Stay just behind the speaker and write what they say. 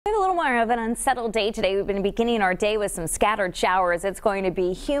little more of an unsettled day today. We've been beginning our day with some scattered showers. It's going to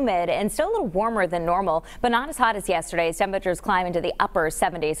be humid and still a little warmer than normal, but not as hot as yesterday as temperatures climb into the upper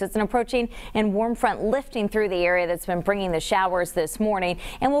 70s. It's an approaching and warm front lifting through the area that's been bringing the showers this morning,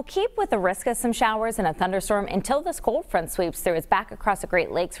 and we'll keep with the risk of some showers and a thunderstorm until this cold front sweeps through. It's back across the Great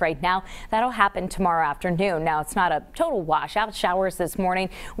Lakes right now. That'll happen tomorrow afternoon. Now, it's not a total washout. Showers this morning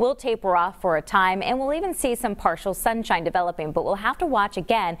will taper off for a time, and we'll even see some partial sunshine developing, but we'll have to watch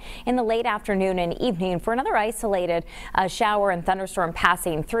again in the late afternoon and evening for another isolated shower and thunderstorm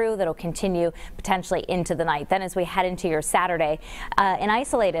passing through that'll continue potentially into the night. Then as we head into your Saturday, an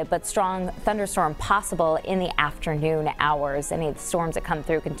isolated but strong thunderstorm possible in the afternoon hours. Any of the storms that come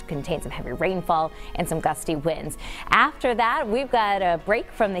through can contain some heavy rainfall and some gusty winds. After that, we've got a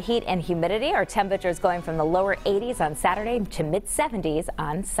break from the heat and humidity. Our temperatures going from the lower 80s on Saturday to mid 70s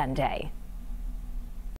on Sunday.